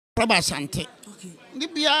Taba Sante. Okay. The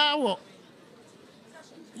Biawo.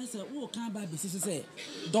 Yes, who can't buy business say,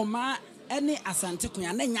 Doma, any Asante,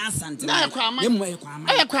 and then Asante. I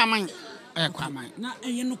Now,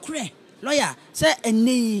 you know, cray. Lawyer, say, a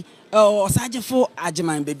knee or Sergeant for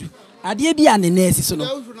Ajman, baby. I did be an nurse.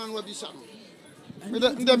 No,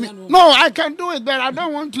 I can do it, but I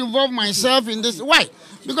don't want to involve myself in this. Why?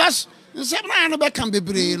 Because some man can be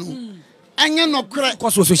brain. And you're not correct.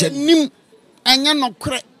 Because nim, and you're not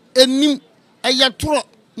correct. And nim, a yatro,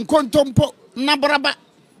 contompo, nabraba.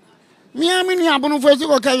 Miami, Abon for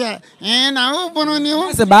Zokaya, and I open on you.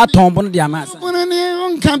 It's about Tom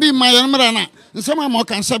Bondiamas. Can be my umbrella. Some more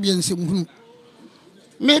can sabians.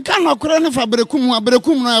 Me cannot crown for Brecum,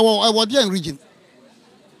 I was the region.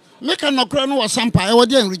 Make a no crown was Sampa, I was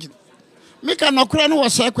the region. Make a no crown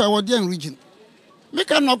was Sacra, I was the region.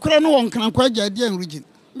 Make a no crown one can acquire the region.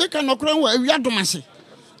 Make a no crown where we are domasi.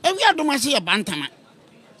 And we are domasi a bantama.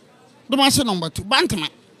 Domasi number 2, bantama.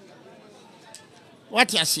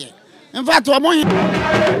 What you say? In fact, I'm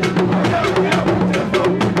on.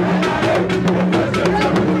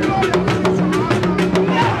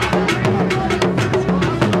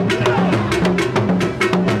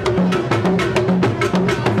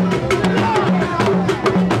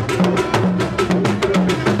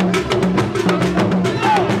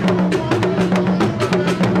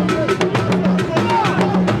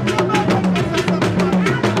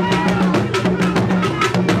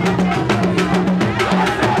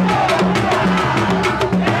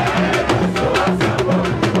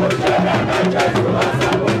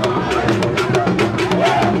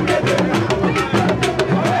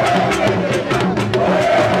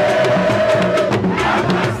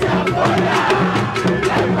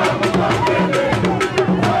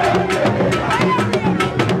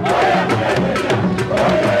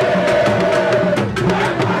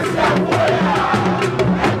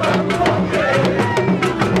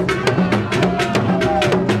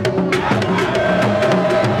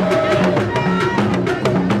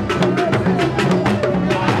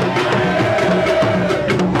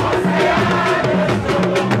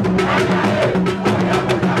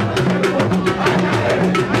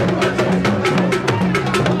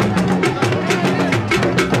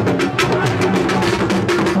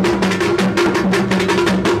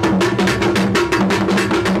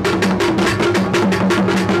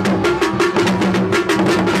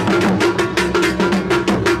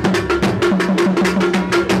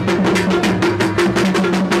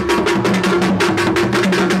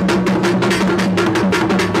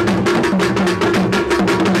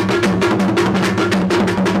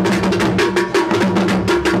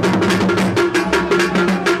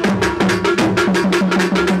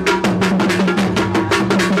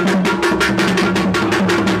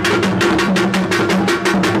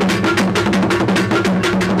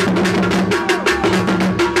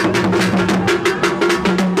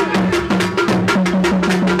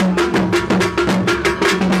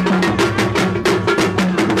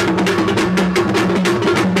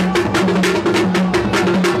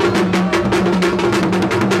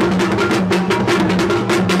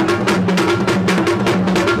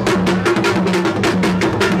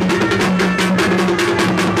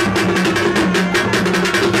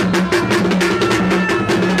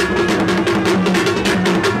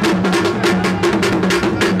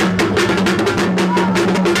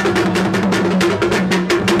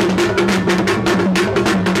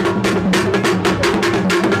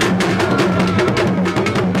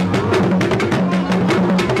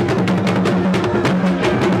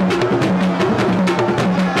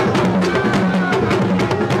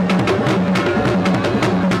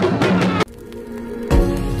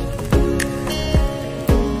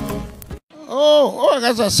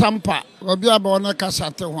 As a sampa, Robia Bona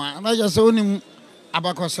Casate one, and I just only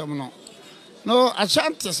Abacosam. No,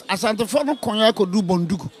 Ashantis, Asante Fono Konya could do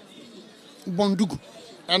Bondugu,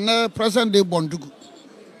 and present day Bondugu.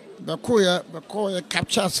 The Koya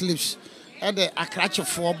capture slips at the Akrache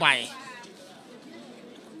 4 by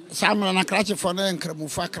Samuel and Akrache for the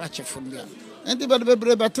Kramufa Krache from there. And the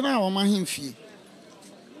baby Batana or Mahim fee.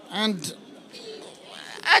 And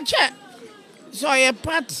so a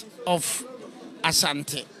part of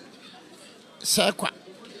Asante, Sekwa,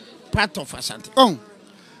 part of Asante. Oh,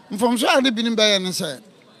 from so I've been by and say,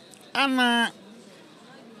 Anna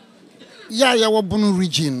Yaya Wabunu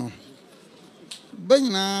region.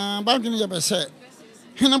 Bena, back in the say,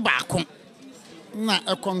 Hinabacum, not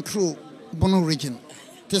a control Bono region.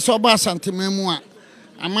 The Soba Sante Memoir,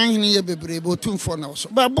 a man here be able to for now.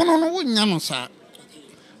 But Bono wouldn't know, sir,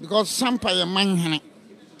 because some pay a man,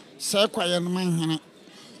 Sekwa and man.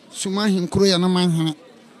 Sumahin Kruya no man,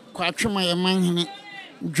 Quatrima a man,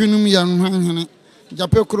 Junum ya manhene,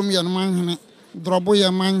 Japekrum ya manhene, Drobo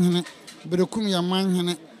ya manhene, Berekum ya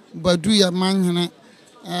manhene, Badu ya manhene,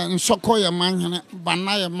 Nsoko ya manhene,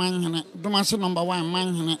 Bana ya manhene, Domase number 1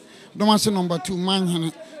 manhene, Domase number 2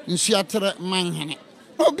 manhene, Nsiatre manhene.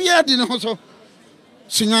 Obia di no so.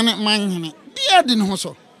 Sinyane manhene. Bia di no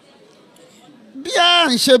so. Bia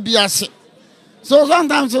nche biase. So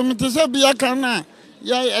sometimes me te say bia kana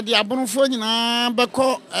ya de abonfo nyina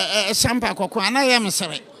beko sampa kokko ana ya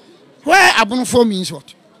mesere. Where abonfo means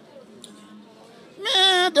what?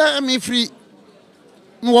 Me da me free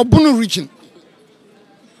no obunu region.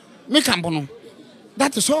 Me kan bono.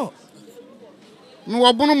 That is all. No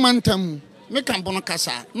obunu mantam. Me kan bono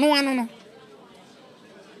kasa. No ano no.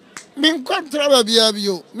 Me kontra ba bia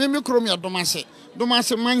bio. Me krom ya domase.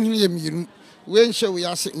 Domase manhene ya miru. We nhwe we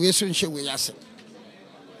ase, we so nhwe we ase.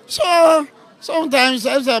 So sometimes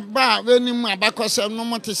as a ba when him abakosem no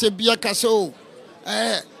mote se bia kasa o.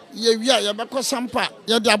 Ye wia ya bekosampa,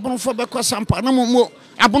 ya de abonfo bekosampa na mo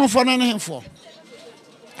abonfo na hemfo.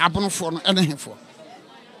 Abonfo no na hemfo.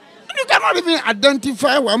 You cannot even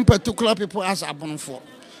identify one particular people as abonfo.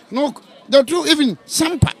 No, the two even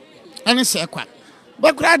sampa any sekwa.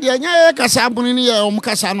 But crowd ya nya kasa abonu ni ya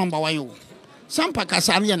omkasa number 1 yo. Sampa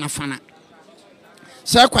kasa na nafana.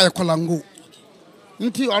 Sekwa kolango.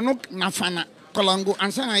 Nti ono nafana kolango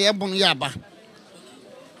ansa na ye bonu ya ba.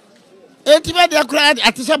 Etiba de crowd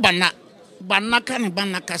atisa banna kan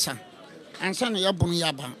banna kasa. Ansa na ye bonu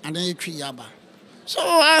ya ba and then etwi ya ba. So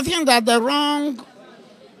I think that the wrong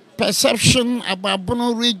perception about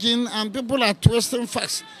Bono region and people are twisting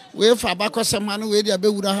facts. We for Abakosa man, we the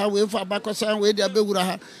Abewuraha, we for Abakosa, we the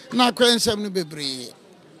Abewuraha. Now, Queen Sam Bebre.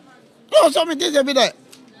 No, some days a bit there.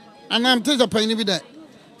 And I'm taking a penny with that.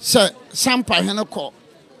 Sir, Sampa Henoko,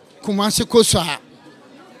 Kumasi Kosa,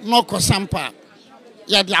 Noko Sampa,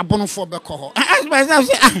 Yadi Abono for Beco. I asked myself,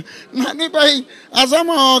 anybody, as I'm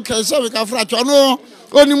okay, so we can fracture. No,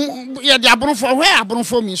 only Yadi Abono for where Abono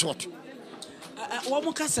for means what?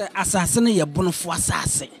 Wamuka se asase ne ye bonofo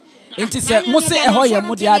asase enti se mo se eho ye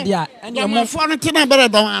mo de ade a ene mo fo no tina bere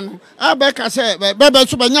don anu abeka se bebe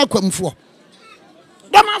so banya kwamfo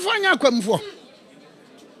doma fo nya kwamfo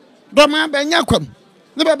doma banya kwam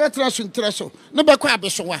ne bebe tra so ntre so ne be kwa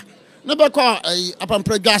abesowa ne be kwa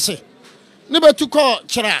apampradwase ne be tu ko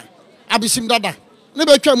kira abisim dada ne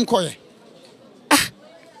be twam koye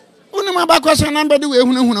uni ma ba kwa se na be de we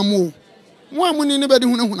hunahuna mo mo amuni ne be de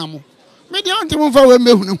hunahuna mo me dey want to for we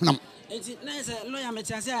mehunahunam enti na say lawyer me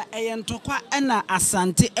tiase a eyentokwa na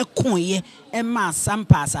asante ekonye e ma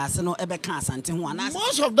sampa asase no e be kan asante ho ana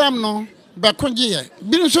most of them no be konje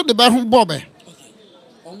bi so de ba ho bobe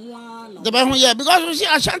the ba ho yeah because you see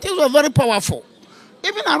Ashantis were very powerful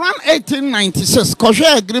even around 1896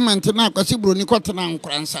 koshe agreement na kwasi broni kwatena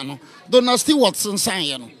nkransa no dynasty Watson san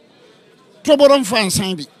ye no toboron fan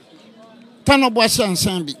san bi tanobo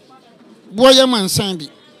san bi boyeman san bi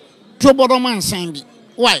Trobodoman Sandy.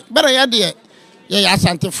 Why? Better ya dear. Ya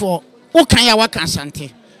Asante for. O can ya waka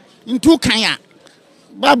Asante. Into Kanya.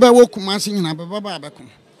 Baba wokumansi na baba bekum.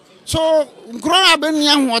 So, Grona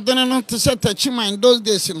Benya who didn't to set a chima in those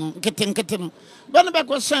days, you know, getting. Benabek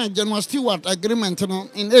was signed General Stewart agreement in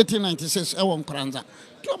 1896. Ewon Kranza.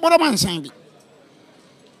 Trobodoman Sandy.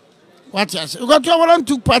 What yes? You got to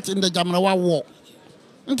took part in the Jamrawa War.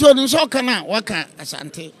 Until you saw Kana waka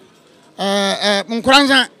Asante.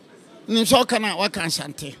 Munkranza. Nimso kana waka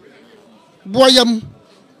Asante boyam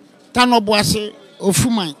tanoboase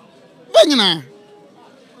ofuman benyina.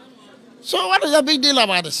 So what is the big deal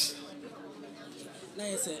about this? Na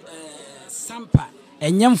say sampa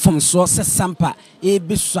enyem from so se sampa e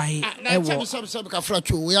biswae ewo some ka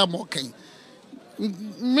frachu we am okay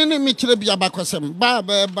mini mi kire bia bakosem ba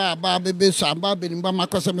be so ba be nimba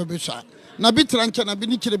makosem be so na bi tranche na bi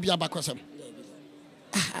ni kire bia bakosem.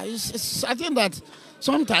 I think that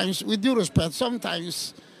sometimes, with due respect,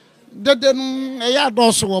 sometimes they didn't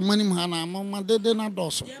adoso or money hana, mama they didn't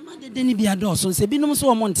adoso. They didn't be adoso. Se binum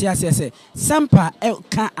so montia se Sampa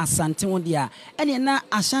can Asante wondia. And na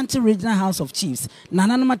Ashanti Regional House of Chiefs.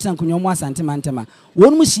 Nana no matan kunyo mo Asante mantema.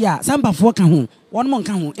 Won mu hia Sampa fo ka ho. Won mo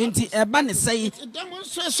nka ho. Enti eba ne say it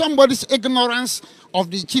demonstrates somebody's ignorance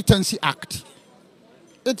of the Chieftaincy Act.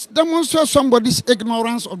 It demonstrates somebody's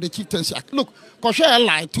ignorance of the Chieftaincy Act. Look, Koshe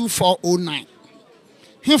Lie 2409.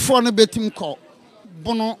 He for no betim call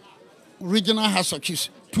Bono Regional House of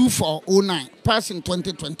Chiefs 2409 passed in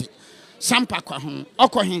 2020. Sampa kwa hon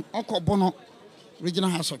oko Bono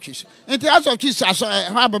Regional House of Chiefs. And the House of Chiefs aso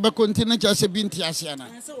ha baba continue just binti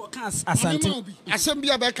asiana. Say wo kan Asante.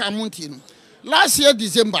 Asembia be ka monti no. Last year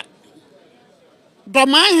December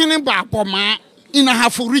Dormaahene ba boma in a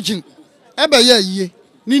half region. Ebe ye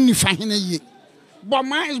Nini fahine ye.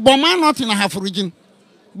 Boma not in a half region.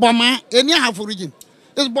 Boma any half region.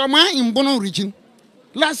 It's Boma in Bono region.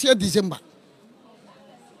 Last year December.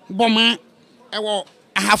 Boma a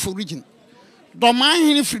half region.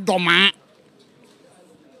 Dormaahene free Doma.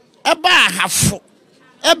 Eba half.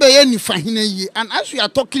 Eba any fahine ye. And as we are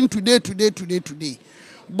talking today.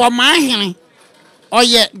 Dormaahene or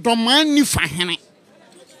ye Dormaahene fahine.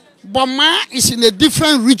 Boma is in a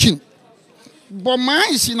different region. Boma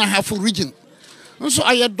is in a half region. So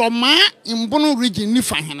I Doma in Bono region ni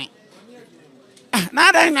fahene.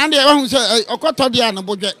 Now who say Okoto dia na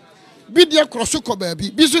budget. Bidia crossoko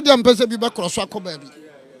baby. Bisu dia mpese biba crossoko baby.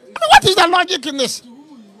 What is the logic in this?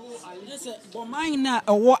 Boma ina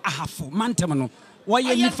owo ahafo mantem no. Wo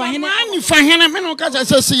ye ni fahene. Ni fahene me no ka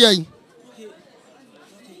say yi.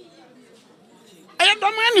 Aye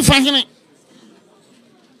Doma ni fahene.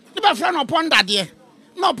 Niba fra no ponda de.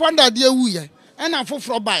 No ponda de wu ye. And I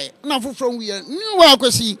for by, not from we new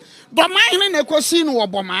work see. Dormaahene na kosi no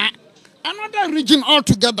Boma. Another region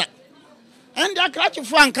altogether. And they are catching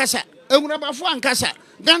for Ankasa, Euraba for Ankasa,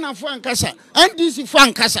 Ghana for Ankasa, NDC for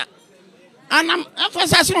Ankasa. And I'm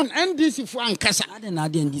emphasizing on NDC for Ankasa. I don't know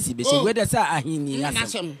the NDC, but where does Ahini?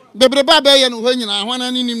 Baby Babe and when I want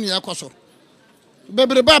any name Yakoso.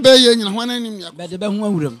 Baby Babe and when any name Baby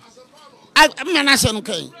Babe. I mean, I said,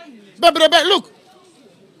 okay. Baby, look.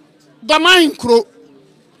 Dormaahene kro,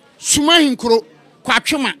 Sumaahene kro,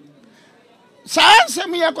 Kwatwema. Saa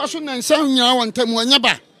nsɛm yɛ kɔ so na nsɛm nyina wɔ ntam wɔ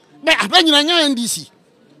nyaba. Bɛ aba nyina nya NDC.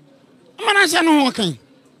 Amana sɛ no ho kan.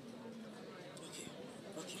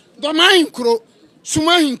 Dormaahene kro,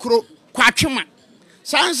 Sumaahene kro, Kwatwema.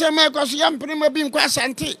 Saa nsɛm yɛ kɔ so yɛ mprema bi nkɔ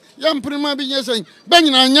asante, yɛ mprema bi nyɛ sɛn. Bɛ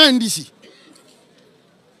nyina nya NDC.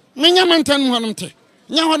 Menya mantan ho nom te.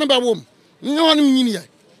 Nya ho no bɛ wom. Nya ho no nyini yɛ.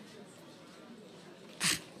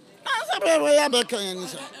 Lawyer,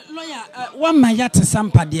 one my yat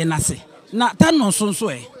sampa de nase. Na tano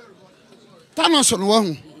so e. Tano so no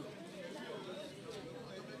hu.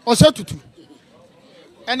 Osetutu.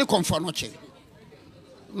 Any comfort no che.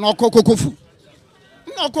 No kokofu.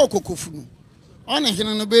 No kokofu no. One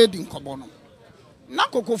hene no be di nkobo no. Na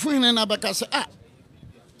kokofu hene na beka se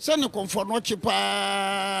se ne comfort no che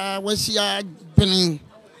pa wasia benin.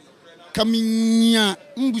 Kaminya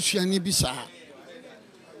mbusuani bi saa.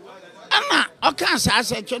 Ana oka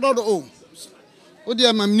asa chodo o odi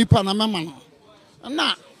am nipa na mama no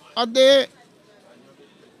na ode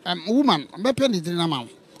woman be peni din na ma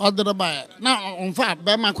ode ba na onfa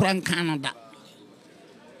be makora nkan no da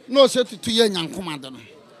no se tutu ye nyankomade no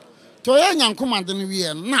to ye nyankomade no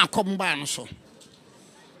wie na akom ba no so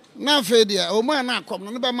na fe dia o ma na akom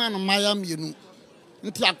no be ma no maya mienu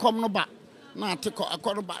nti akom no ba na ateko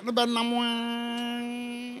akoro ba no be nam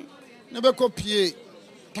ne be kopie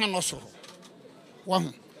tanoso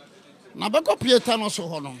wahu na beko pieta no so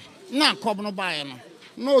hono na kob no bae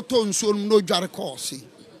no to nsuo no dware kosi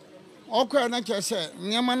okwa na kese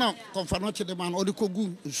nyama na komfa no chede man odi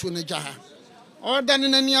kogu nsuo na jaha oda ne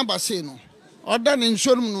nani abase no oda ne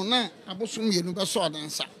nsuo no na abosom yenu be so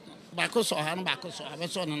odensa ba ko so ha no ba ko so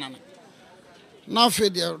abeso no nana na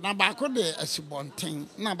fede na ba ko de asibonten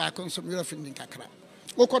na ba ko nso mira findin kakra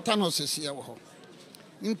okota no sesi e wo ho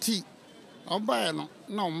nti obae no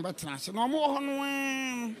na ombetena se na omo ho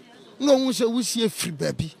no hu se wusie firi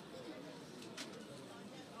baby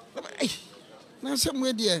na se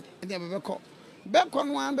mu de beko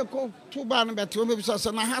no an beko to ba no bete o me bisa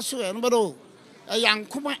se na ha so e no bedo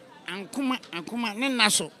yankoma ankoma ne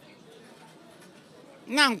naso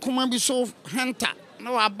na ankoma bi so hanta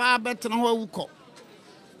na wa ba betena ho awuko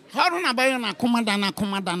ha no na ba yo na akoma dan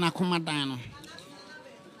no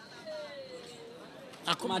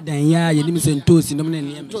Akomadan ya yenim se ntosi no ne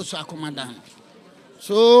ne ntosi akomadan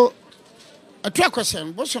so atwa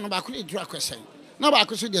kwesen bo so no ba ko le atwa kwesen na ba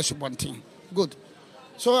ko so de subonten good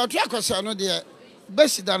so atwa kwesen no de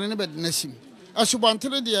besi dan ne bed nasim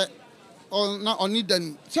asubonten de na oni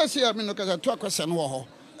dan sese ya me no kasa atwa kwesen wo ho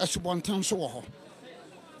asubonten so wo ho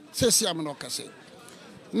sese ya me no kasa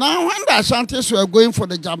now when the Ashantis were going for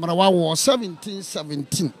the Jamrawa war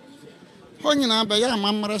 1717 ho nyina ba ya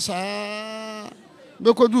mamre saa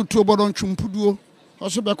beko du to bodon twumpuduo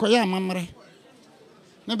oso beko ya mamre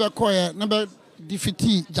ne beko ye ne be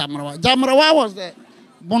defeat Jamrawa was the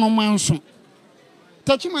bonomanso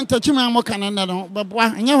tachima mo kanana no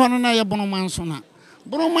beboa anya hono na ye bonomanso na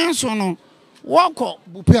bonomanso no woko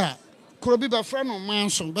bupia krobi be fra no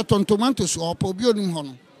manso beton tomato so opo bi onim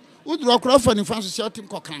hono uduro kro fa ni fanso se otim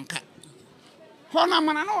kokranka hono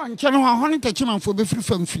amana no nche no hono tachima fo be free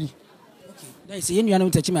fam free. They say you know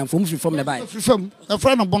tachima fo free from the buy free fam e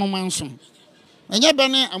fra no bonomanso anya be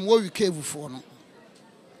ne amwo wi cave fo no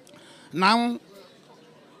now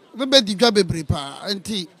we be di dwa bebre pa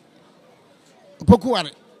enti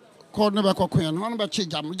opokuware called never cocoon, one about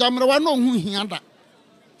jam. Jammer, one no who he under.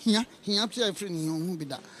 Here, he up to every new be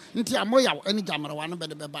that. Until I'm way out any jammer, one about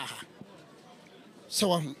the baha.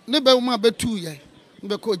 So, never my bet 2 years,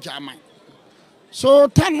 because jammer. So,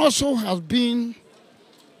 time also has been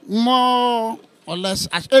more or less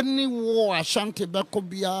as any war, Ashanti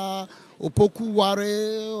Bakobia,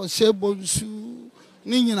 Opokuware, or Sebonsu,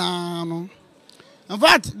 Ninano. In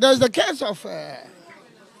fact, there's the case of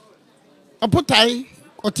Apotai.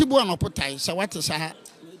 Otibu anopotai so what is that?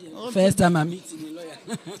 First time I meet the lawyer.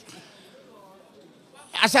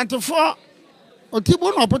 Asante for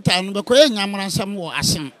Otibu anopotai no bekoye nyamran sam wo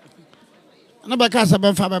asem. Na beka sa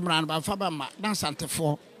ben fa be mran ba fa ba ma na asante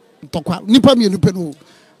for ntokwa nipa mienu pe no.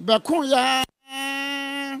 Beko ya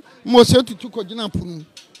mo se tutu ko gina punu.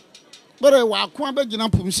 Bere wa ko ba gina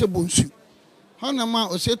punu se bonsu. Hana ma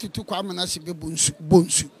o se tutu kwa amena se be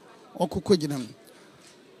bonsu. Okoko gina mu.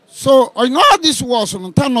 So, I know this was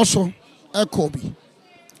on Tanoso Kobe.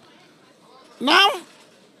 Now,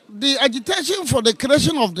 the agitation for the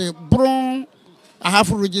creation of the Bron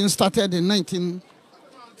Ahafo region started in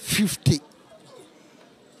 1950.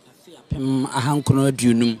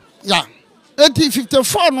 Yeah.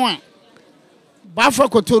 1854 no. Bafa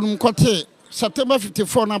Kotonum Kote, September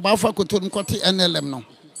 54 na Bafa Kotonum Kote NLM no.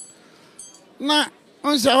 Na,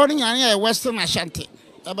 on se holding Western Ashanti.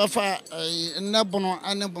 Abafa nebono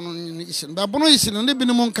anebono isin ba bono isin ne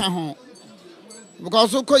binum nka ho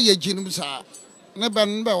because ko ye ginum sa ne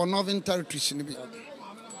ban ba northern territories ne bi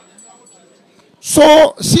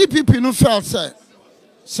so CPP no felt say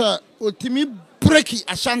otimi breaki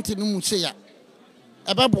Ashanti no mu say ya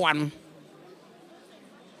ebeboa no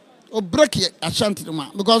o breaki Ashanti no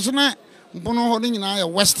ma because na bono ho ni na ya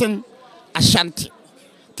Western Ashanti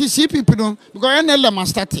ti CPP no because NLM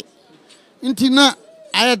started intina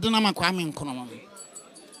I don't know.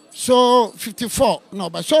 So 54, no,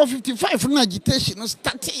 but so 55 no agitation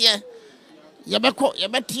started here. Yabeko.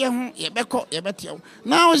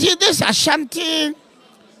 Now see this Ashanti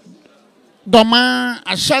Doma,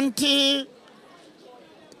 Ashanti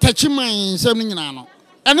Techima, something now.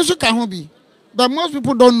 And also can be, but most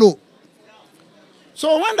people don't know.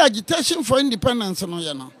 So when the agitation for independence, no,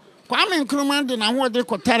 you know, Kwame Nkrumah did not want to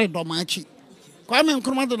carry Domachi. Kwame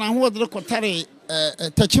Nkrumah did not want to carry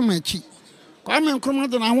Tachimachi. Kwame Nkrumah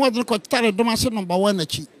did not want to carry Domasi number 1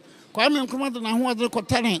 achi. Kwame Nkrumah did not want to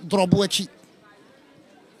carry Drobuachi.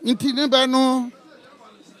 Intinibano.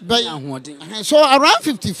 So around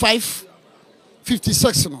 55,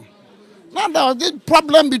 56. No. Now there was this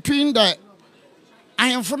problem between the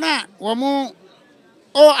Ayamfuna Wamu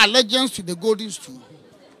all allegiance to the Golden Stool.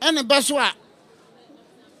 And the Baswa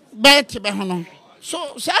Bet Behono.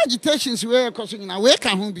 So agitations were causing a way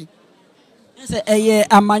can be. A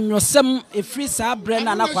amanyosem a free sabre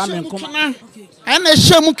na Kwame Nkrumah. And a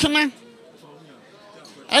shamukana.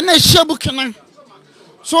 And a shabukana.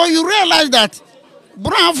 So you realize that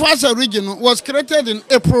Brown Fasa region was created in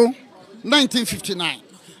April 1959.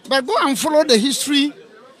 But go and follow the history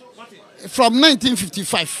from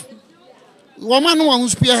 1955. Woman who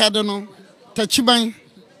spearheaded no Tachiban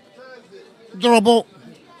Drobo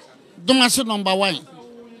Domasi number 1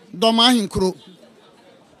 Dormaahene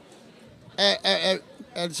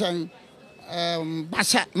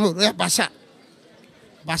Basa no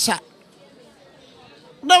Basa.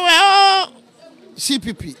 They were all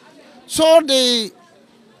CPP. So the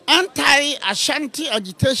anti-Ashanti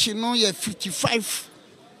agitation no year 55.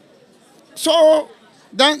 So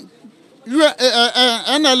then you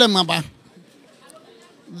NLM.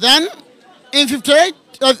 Then in 58,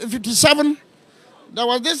 57, there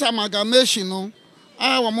was this amalgamation. No,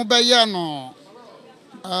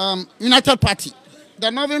 United Party,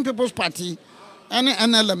 the Northern People's Party, and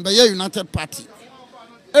NLM, the United Party.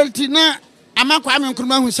 Eltina, Kwame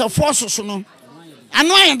Nkrumah who said forces no, and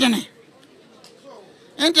why didn't?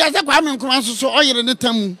 And the other Kwame Nkrumah so all you the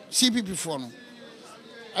time CPP for no.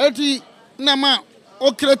 Elti nama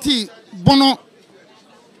okreti bono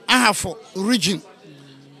ahafo region.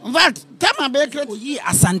 In fact, Tama Bakery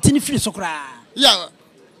Asantini free sokra. Yeah,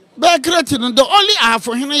 Bakery, the only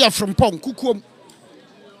ahafo here from Pong, Kukum,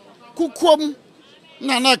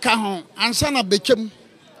 Nana Kahon, and Sana Bechem,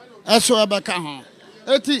 Eso Abakahon,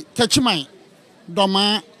 Eti Tachimai,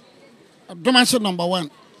 Domasi number 1,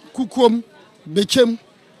 Kukum, Bechem,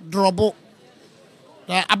 Drobo,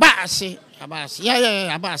 Abasi, Abasi.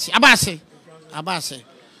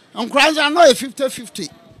 On Christ, I know a 50-50.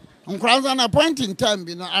 On Christ, an appointing time,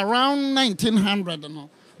 around 1900.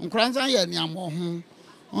 On Christ, I am more.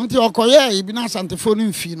 Until Okoye, you be not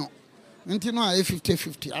Santiphone Fino. Until now,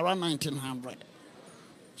 50-50, around 1900.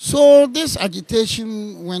 So this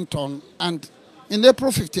agitation went on, and in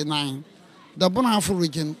April 59, the Bonahafo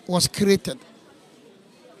region was created.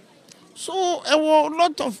 So there were a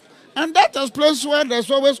lot of, and that is a place where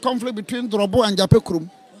there's always conflict between Drobo and Japekrum.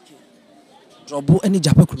 Drobo and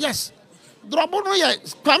Japekrum? Yes. Drobo no ya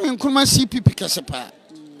Kwame Nkrumah CPP kesepa.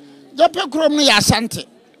 Japekrum no ya Asante.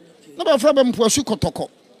 No be fra be Mpuasu Kotoko.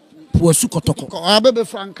 Mpuasu Kotoko. Ko abebe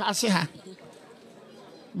Franka ase ha.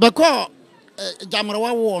 Beko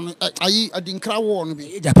Jamrawa wo no ayi Adinkra wo no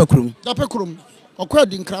bi. Japekrum. Okwa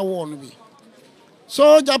Adinkra wo no bi.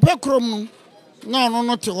 So Japekrum no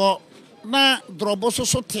no te ho na Drobo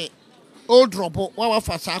so te old Drobo wa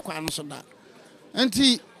fasa akwa no so da.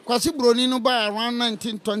 Enti Kwasi Broni no ba around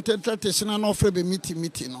 1920-30 sina no ofre be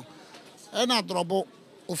meeting no. E na Drobo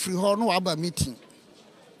ofri ho no wa ba meeting.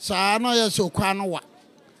 Sa no yes okwa no wa.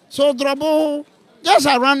 So Drobo just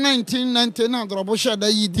around 1990 na Drobo share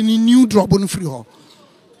that yi the new Drobo no free ho.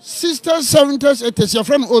 60s, 70s, 80s your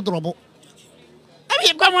friend old Drobo.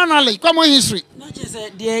 Come on, Ali. Come on, history. Not just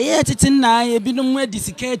the year na ebinum we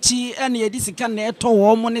disikachi and ye disika na eto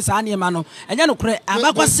wo mo ne sa ne ma no. Enya no kure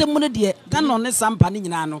abakwasem no de tan no ne sampa ne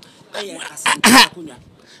nyina no.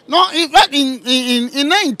 No, in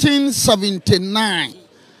 1979,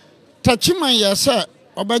 Tachima yesa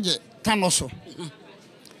obaje tanoso.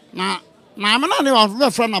 Na amana ne wa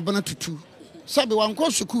friend abana tutu. Sabe wan ko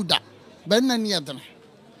school da. Ben na ni adana.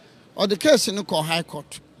 Or the case in the high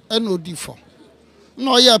court. NOD4.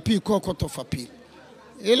 No, yeah, court of appeal.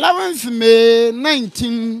 11th May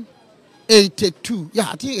 1982.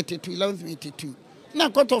 Yeah, I think 82, 11th May 82. Now,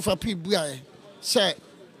 court of appeal, say,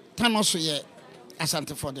 Tanoso, yeah,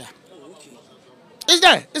 Asante for there. Is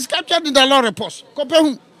there? It's captured in the law report.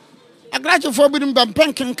 Copy a graduate forbidden by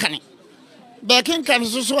Penkin Canny. Baking can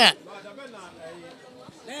so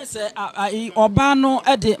Yes, Obano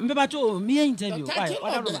at the Mbato, me interview.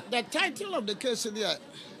 The title of the case is there.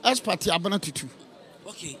 As party Abana Tutu.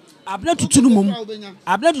 Okay. Abna to Tunumum.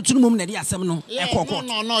 Abna to Tunumum, Nadia Semno.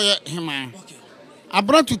 No, him.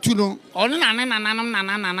 Abra to Tuno, only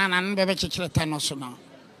Nanan, Bebe Chitano now.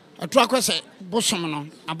 A truck was a Bosomano,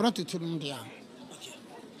 Abra to Tunum dia.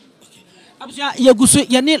 Yagusu,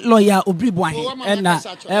 Yanit lawyer, Obribwa, and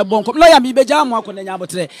Bonko lawyer, me Bejam, walk on the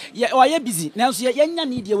Yabotre. Or ye busy. Now, see, Yan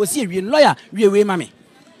need you was Syrian lawyer, we mammy.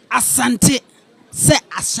 Asante, say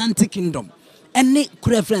Asante Kingdom. Any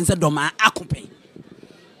reference at Doma Akupe.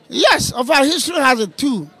 Yes, of our history has it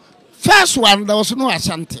too. First one, there was no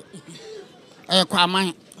Asante.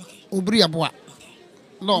 Kwamai, Ubriabwa.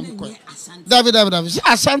 No, David.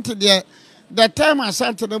 Asante there. The time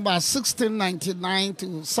Asante about 1699 to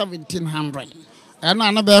 1700. And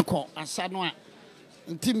another call, Asanwa.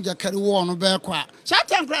 Tim Jakari war no bear qua.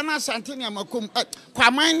 Satan Grana Santini Amakum,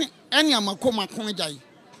 Kwamai, any Amakoma Konjai.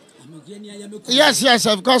 Yes,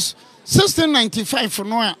 because 1695 for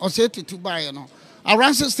no or 82 by you know.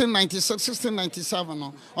 Around 1696, 1697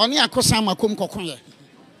 no. Only Akosan Makum Kokonye.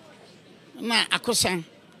 Na Akosan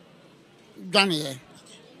Ghanaian.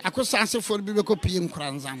 Akosan se for Biblical PM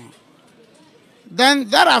Kranzano. Then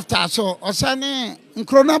thereafter, so Osane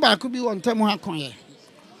Nkronaba could be one time Hakonye.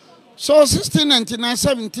 So 1699,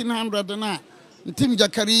 1700 na Tim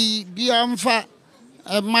Jakari Biamfa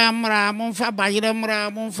Mamra, Monfa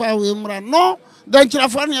Bayramra, Monfa Wimra. No, then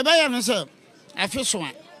Chilafania Bayan say, I feel so.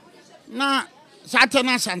 Na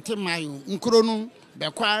Satana Santimayu, Nkrono,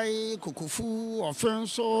 Bequai, Kukufu,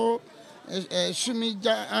 Offenso,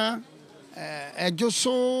 Sumija,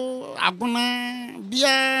 Joso, Aguna,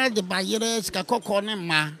 Bia, the Bayres, Kakokone,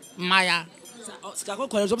 Maya.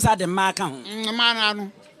 Skakoko is upside the mark.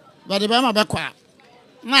 Manano, but the Bama Bequa.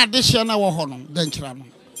 Not this year, no honor, Dentrano.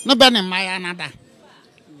 No banning Maya nada.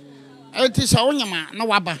 It is only man, no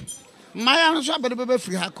wabba. Maya no so be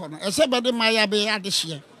free hakon. Except by the Maya be this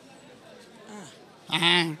year.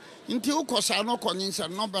 Into Ukosa no conins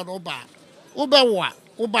and no bad oba. Uba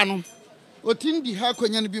Ubano. Otin di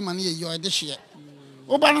hakonyan be money you this year.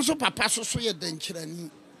 Ubano so papa so ye dentrani.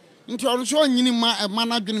 Into also a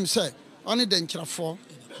man of himself. Only dentra for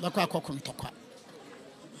the Kakokon Toka.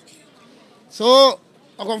 So,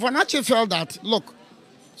 Ogonfanachi felt that, look,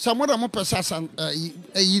 some other more person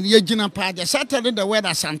in Yagina Pada Saturday the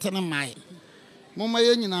weather Santana Mai. Mama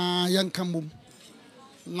Yanina Yankamum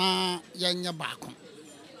na Yanya Bacon.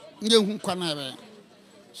 Young Kanabe.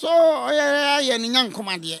 So, I am young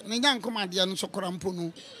commander, and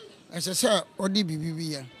Sokorampuno, as I said, or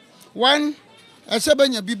DBB. One, I said,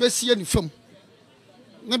 BBC and film.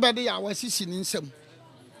 Nobody I was sitting in some,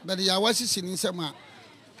 but I was sitting in some,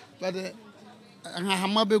 but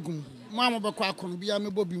Hamabegum. Mama Bakwa be a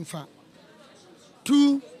Bobinfa.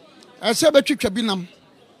 2 I said, but you can be nam.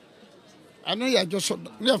 I know you're just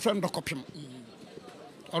near friend of copy.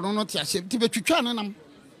 I don't know. I said, Tibet, you can nam.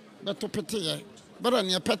 But to pity, but on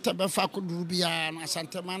your pet, Befa could do be a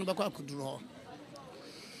Santa Man, but I could do.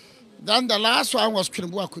 Then the last one was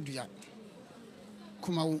Kimbua Kudia.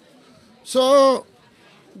 Kumau. So,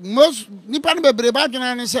 most Nipan Bebragan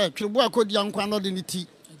and said, Kimbua could young Quano Dinity.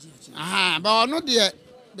 Aha, but not the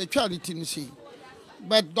charity see.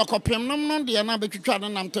 But Dr. Pemnum, no, the another child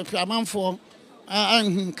and I'm to Piaman for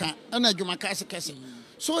and Jumakasi.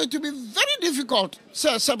 So it will be very difficult,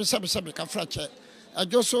 sir, Sabi fracture. I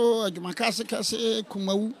just saw a Jumakasi,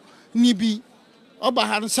 Kumau, Nibi,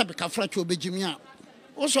 Obahan Sabika fracture, Bejimia.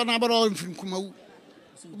 Also, number all from Kumau,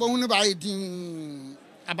 but only by eating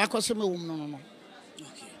Abacosimo. No.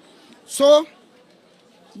 So,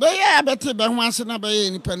 they are better than once in a bay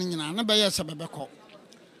in Penina, and a bay as a babaco.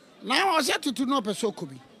 Now I was yet to know Peso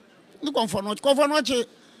could be. Look on for not cover noche.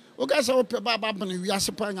 Okay, so Baba Bani, we are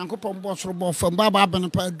supplying Uncle Boss Robo from Baba Bani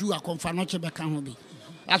do a confanoche Beckham.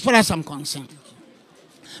 As far as I'm concerned.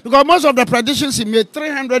 Because most of the predictions he made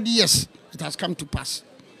 300 years, it has come to pass.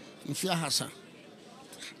 In fear Hassa.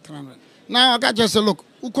 300. Now I got just a look.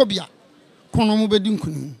 Ukobia. Konomubedin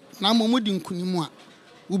Kuni. Now Momudin Kunimua.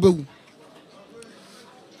 Ubu.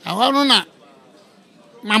 I want to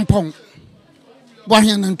Mampong.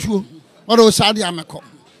 Bohian and two, or Osadi Amako.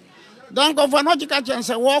 Don't go for not catch and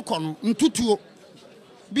say, walk on, two.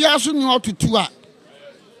 Be as soon how to two.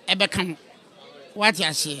 Ebekam. What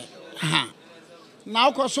I say.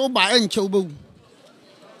 Now, cause so by Enchobu.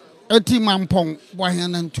 A team Mampong,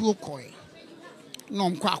 Bohian and two koi.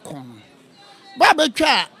 No quackon. Baba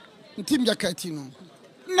Cha, Tim Jacatino.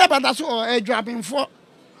 Never that's all a dropping for.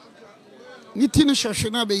 Nitin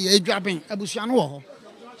Shoshana be a dropping, a Bushiano.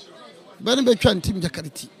 Very be trying Tim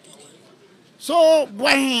Jacarity. So, boy,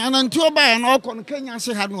 and until by an all con Kenya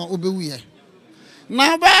say had no obewe.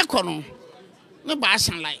 Now back on the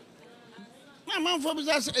basin light. My man for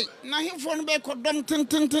us, now him for back or dumb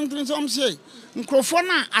tin, some say.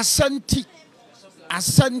 Microphona asante,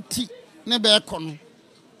 nebekon.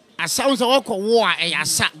 A sounds of war, a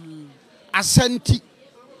asa, asante.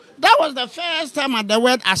 That was the first time at the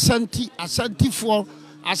word asante for.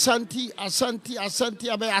 Asante,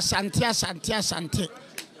 abe asante.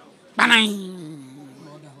 Banang.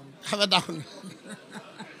 Have it down.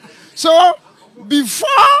 So,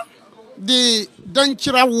 before the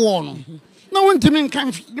Danchira war, no one to me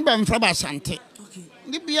can be from Asante.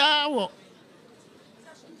 Libya,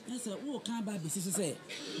 yes, who can't buy business say,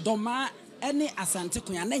 Doma, any Asante,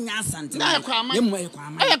 and Asante. I am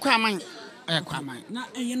now,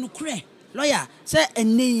 you know, lawyer, say, a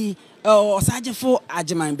knee. Oh, Sergeant for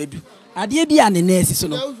Ajaman baby. I did be an nurse.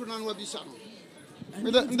 No,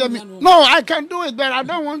 I can do it, but I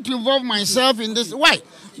don't want to involve myself in this. Why?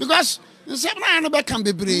 Because some man can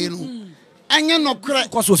be brain. And you're not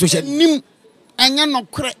correct. Nim, and you're not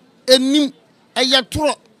correct. And nim, a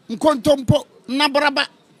yatro, contompo, nabraba.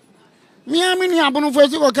 Miamini abon for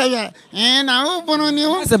you, okay? And I open on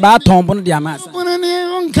you. It's about Tom on the Amas.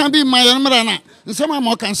 Can be my umbrella. And some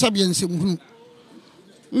more can sabian.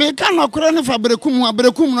 Me can no kura for brekum no I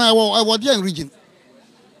wodian region.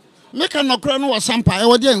 Me can no kura no sampa I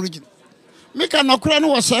wodian region. Me can no kura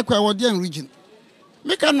no sekwa wodian region.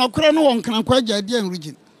 Me can no kura no won kan kwa jadian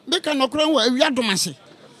region. Me can no kura no awia domase.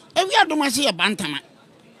 Awia domase ya bantama.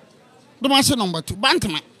 Domase number 2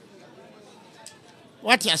 bantama.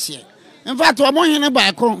 What you say? In fact, we mo hene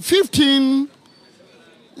ba 15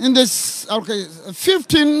 in this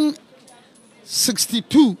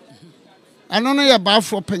 1562. I don't know about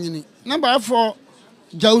for penny. Number 4,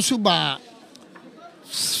 Jausuba,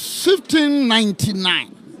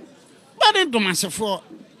 1599. But it don't matter for.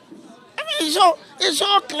 I mean, it's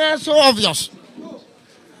all clear, so obvious.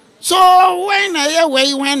 So when I away,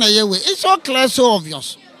 it's so clear, so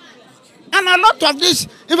obvious. And a lot of this,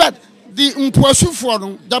 in fact, the Umposu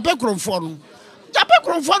forum, the Pecron forum,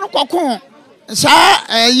 Cocoon,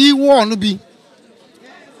 sir, ye won't be.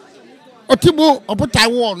 Otibo, or put I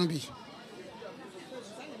won't be.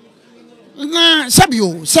 Na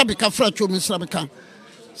Sabika Fracho, Miss Rabika.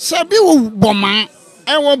 Sabiu Boma,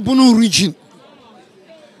 our Bunu region.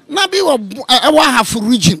 Nabi our half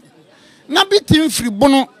region. Nabi Tim Free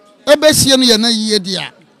Bono, Ebesian Yana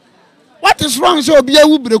Yedia. What is wrong? So be a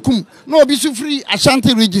Ubrekum, no be so free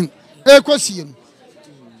Ashanti region. Ecosian.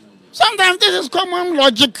 Sometimes this is common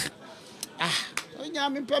logic. Ah,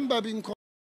 I'm in Pemba being